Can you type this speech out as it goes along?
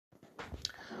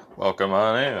Welcome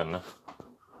on in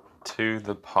to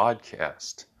the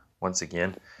podcast. Once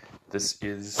again, this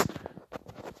is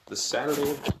the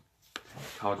Saturday of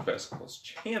College Basketball's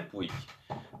Champ Week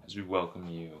as we welcome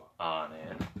you on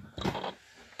in.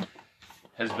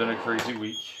 Has been a crazy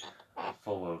week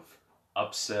full of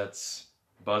upsets,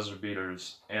 buzzer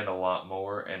beaters, and a lot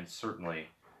more. And certainly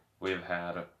we have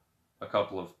had a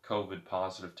couple of COVID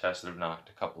positive tests that have knocked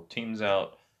a couple of teams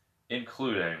out,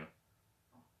 including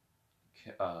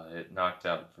it knocked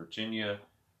out Virginia,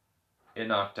 it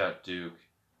knocked out Duke,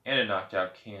 and it knocked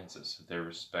out Kansas at their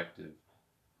respective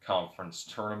conference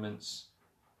tournaments.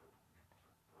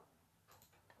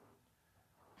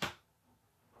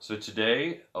 So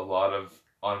today, a lot of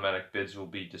automatic bids will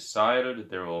be decided.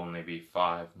 There will only be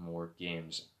 5 more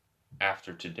games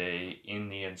after today in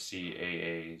the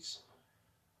NCAA's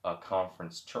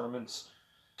conference tournaments.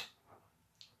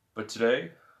 But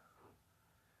today,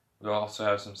 we'll also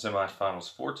have some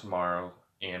semifinals for tomorrow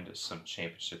and some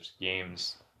championships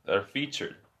games that are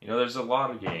featured. You know, there's a lot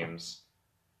of games.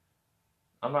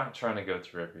 I'm not trying to go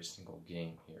through every single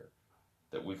game here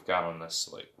that we've got on this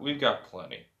slate. We've got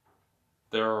plenty.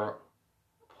 There are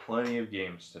plenty of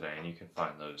games today, and you can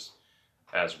find those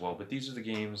as well. But these are the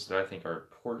games that I think are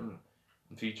important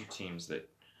and feature teams that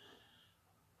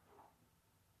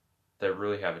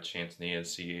really have a chance in the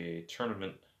NCAA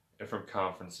tournament, and from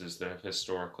conferences that have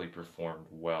historically performed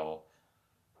well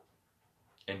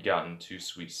and gotten to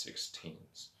Sweet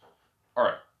 16s. All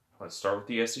right, let's start with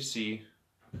the SEC.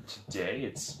 Today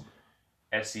it's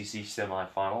SEC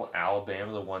semifinal.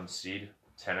 Alabama, the 1 seed.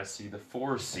 Tennessee, the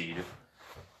 4 seed.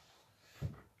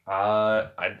 I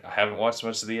haven't watched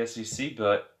much of the SEC,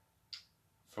 but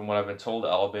from what I've been told,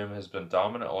 Alabama has been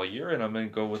dominant all year, and I'm going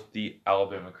to go with the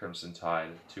Alabama Crimson Tide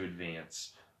to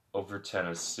advance over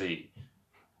Tennessee.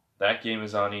 That game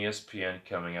is on ESPN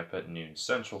coming up at noon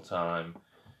Central Time.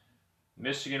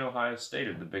 Michigan, Ohio State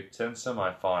in the Big Ten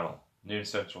semifinal. Noon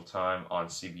Central Time on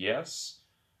CBS.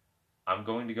 I'm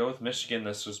going to go with Michigan.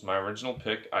 This was my original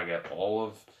pick. I got all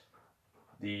of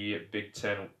the Big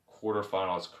Ten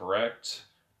quarterfinals correct.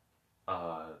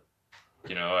 I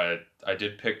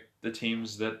did pick the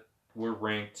teams that were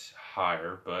ranked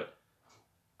higher, but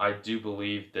I do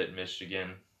believe that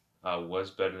Michigan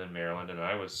was better than Maryland, and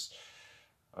I was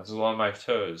on my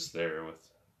toes there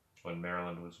when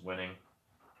Maryland was winning,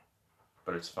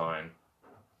 but it's fine.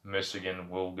 Michigan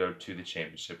will go to the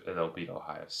championship, and they'll beat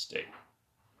Ohio State.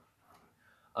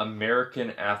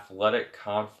 American Athletic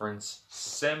Conference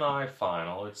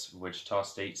semifinal. It's Wichita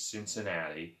State,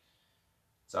 Cincinnati.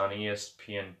 It's on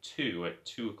ESPN2 at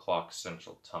 2 o'clock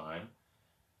Central Time.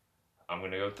 I'm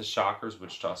going to go with the Shockers,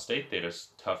 Wichita State. They had a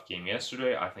tough game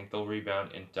yesterday. I think they'll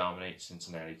rebound and dominate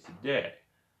Cincinnati today.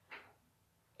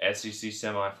 SEC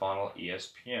semifinal,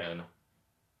 ESPN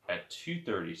at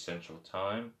 2:30 Central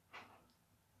Time.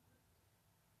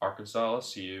 Arkansas,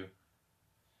 LSU.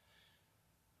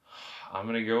 I'm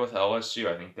going to go with LSU.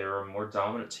 I think they were a more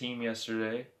dominant team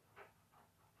yesterday,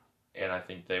 and I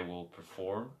think they will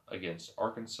perform against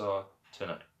Arkansas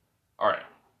tonight. All right.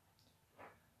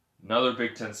 Another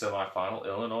Big Ten semifinal,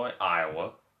 Illinois,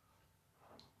 Iowa.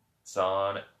 It's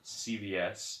on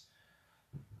CBS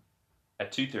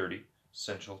at 2:30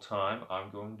 Central Time.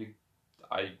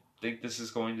 I think this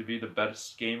is going to be the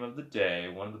best game of the day,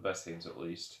 one of the best games at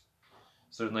least.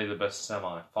 Certainly the best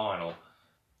semifinal.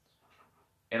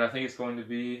 And I think it's going to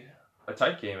be a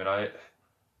tight game, and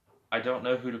I don't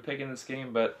know who to pick in this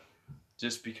game, but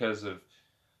just because of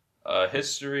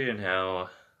history and how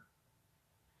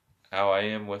I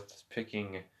am with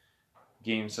picking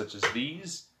games such as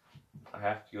these, I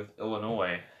have to go with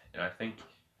Illinois, and I think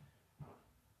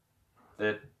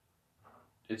that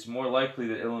it's more likely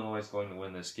that Illinois is going to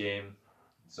win this game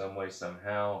in some way,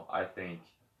 somehow. I think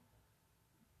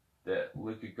that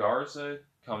Luka Garza,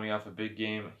 coming off a big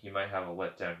game, he might have a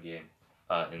letdown game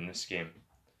in this game.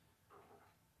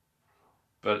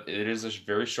 But it is a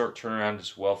very short turnaround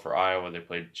as well for Iowa. They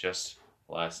played just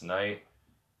last night,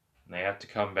 and they have to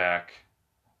come back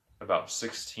about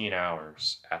 16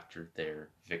 hours after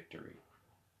their victory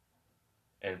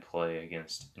and play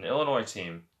against an Illinois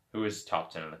team who is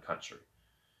top 10 in the country.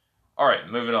 All right,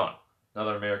 moving on.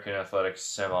 Another American Athletics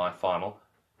semifinal.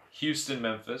 Houston,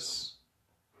 Memphis,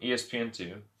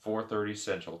 ESPN2, 4:30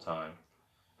 Central Time.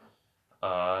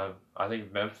 I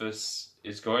think Memphis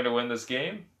is going to win this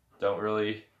game. Don't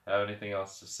really have anything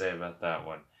else to say about that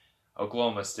one.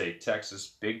 Oklahoma State, Texas,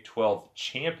 Big 12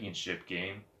 championship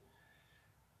game.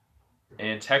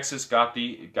 And Texas got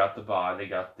the bye. They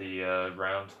got the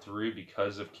round 3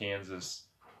 because of Kansas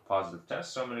positive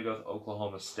test. So I'm going to go with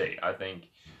Oklahoma State. I think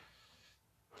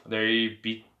they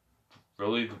beat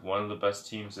really one of the best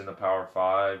teams in the Power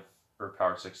 5, or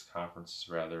Power 6 conferences,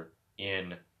 rather,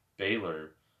 in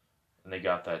Baylor. And they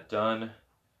got that done.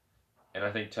 And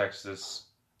I think Texas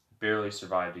barely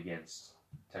survived against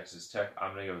Texas Tech.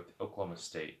 I'm going to go with Oklahoma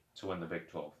State to win the Big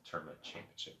 12 Tournament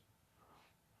Championship.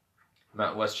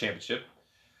 Mountain West Championship.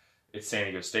 It's San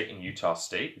Diego State and Utah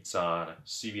State. It's on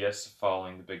CBS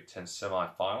following the Big Ten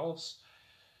semifinals.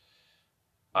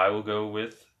 I will go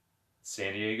with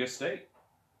San Diego State.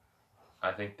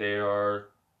 I think they are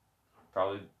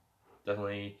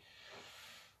definitely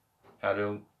had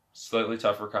a slightly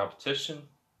tougher competition.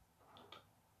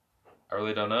 I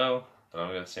really don't know, but I'm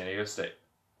going to San Diego State.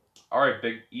 All right,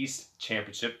 Big East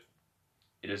Championship.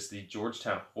 It is the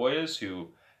Georgetown Hoyas, who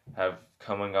have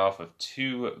coming off of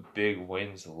 2 big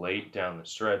wins late down the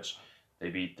stretch. They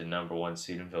beat the number 1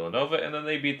 seed in Villanova, and then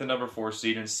they beat the number 4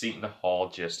 seed in Seton Hall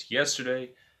just yesterday.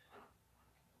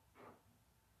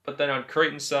 But then on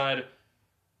Creighton's side,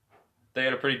 they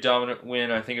had a pretty dominant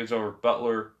win. I think it was over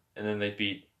Butler, and then they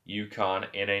beat UConn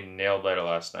in a nail-biter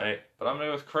last night. But I'm going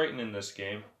to go with Creighton in this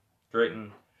game.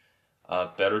 Creighton,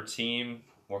 better team,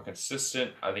 more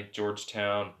consistent. I think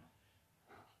Georgetown,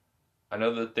 I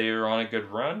know that they are on a good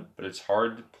run, but it's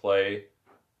hard to play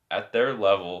at their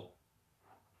level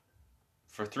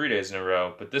for 3 days in a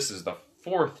row. But this is the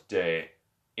 4th day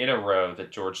in a row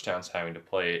that Georgetown's having to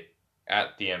play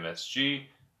at the MSG.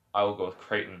 I will go with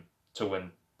Creighton to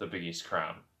win the Big East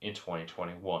crown in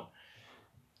 2021.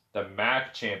 The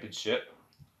MAC Championship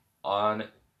on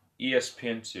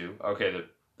ESPN2. Okay,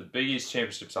 the Big East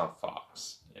Championship's on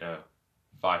Fox,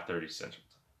 5:30 Central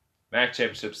Time. MAC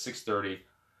Championship, 6:30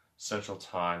 Central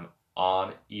Time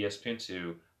on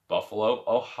ESPN2, Buffalo,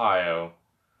 Ohio.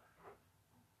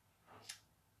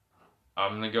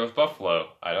 I'm gonna go with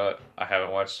Buffalo. I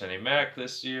haven't watched any MAC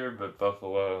this year, but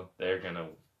Buffalo, they're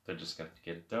just gonna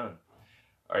get it done.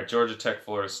 All right, Georgia Tech,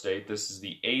 Florida State. This is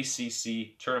the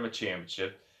ACC Tournament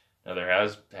Championship. Now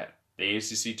the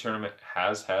ACC tournament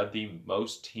has had the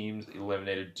most teams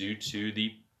eliminated due to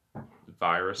the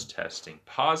virus testing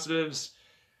positives,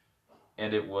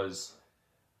 and it was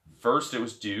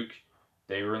Duke.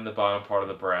 They were in the bottom part of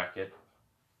the bracket.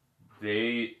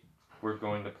 They were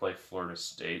going to play Florida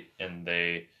State, and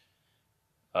they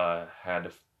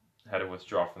had to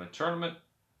withdraw from the tournament.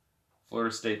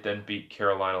 Florida State then beat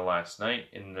Carolina last night.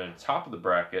 In the top of the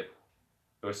bracket,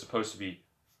 it was supposed to be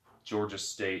Georgia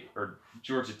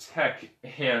Tech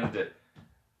and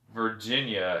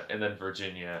Virginia, and then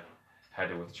Virginia had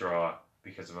to withdraw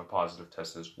because of a positive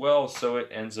test as well, so it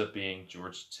ends up being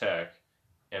Georgia Tech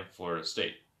and Florida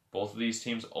State. Both of these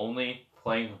teams only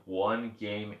playing 1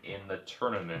 game in the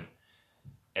tournament,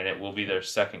 and it will be their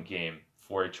 2nd game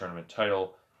for a tournament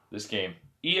title. This game,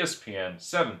 ESPN,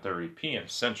 7:30 p.m.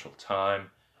 Central Time.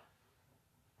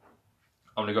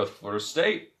 I'm going to go with Florida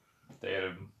State. They had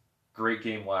a great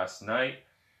game last night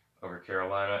over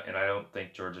Carolina, and I don't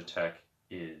think Georgia Tech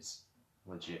is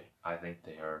legit. I think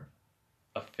they are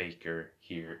a faker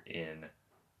here in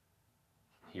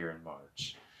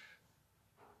March.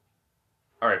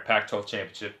 All right, Pac-12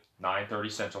 Championship,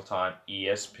 9:30 Central Time,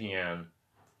 ESPN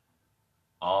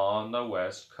on the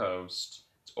West Coast.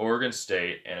 It's Oregon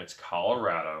State, and it's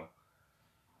Colorado.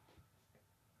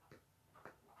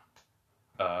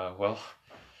 I'm going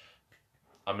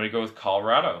to go with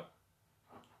Colorado.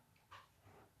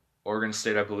 Oregon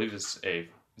State, I believe,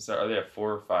 are they a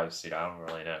 4 or 5 seed? I don't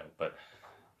really know. But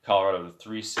Colorado, the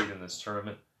 3 seed in this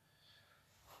tournament.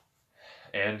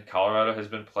 And Colorado has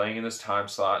been playing in this time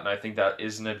slot, and I think that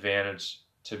is an advantage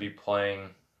to be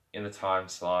playing in the time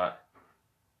slot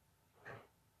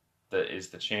that is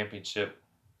the championship.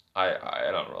 I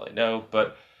don't really know,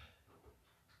 but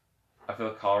I feel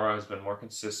like Colorado has been more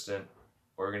consistent.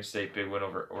 Oregon State, big win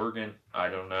over Oregon. I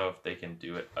don't know if they can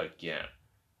do it again.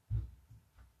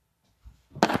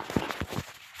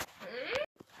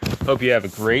 Hope you have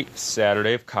a great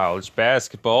Saturday of college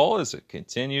basketball as it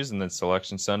continues, and then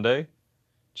Selection Sunday,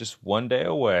 just 1 day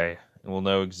away, and we'll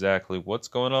know exactly what's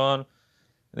going on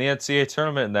in the NCAA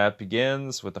tournament, and that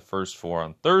begins with the first 4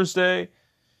 on Thursday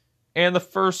and the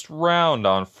first round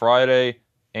on Friday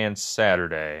and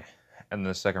Saturday, and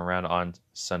the second round on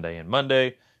Sunday and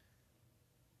Monday,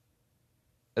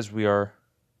 as we are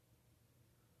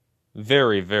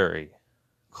very, very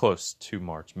close to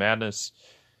March Madness,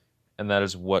 and that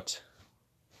is what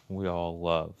we all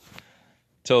love.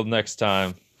 Till next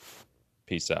time,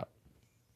 peace out.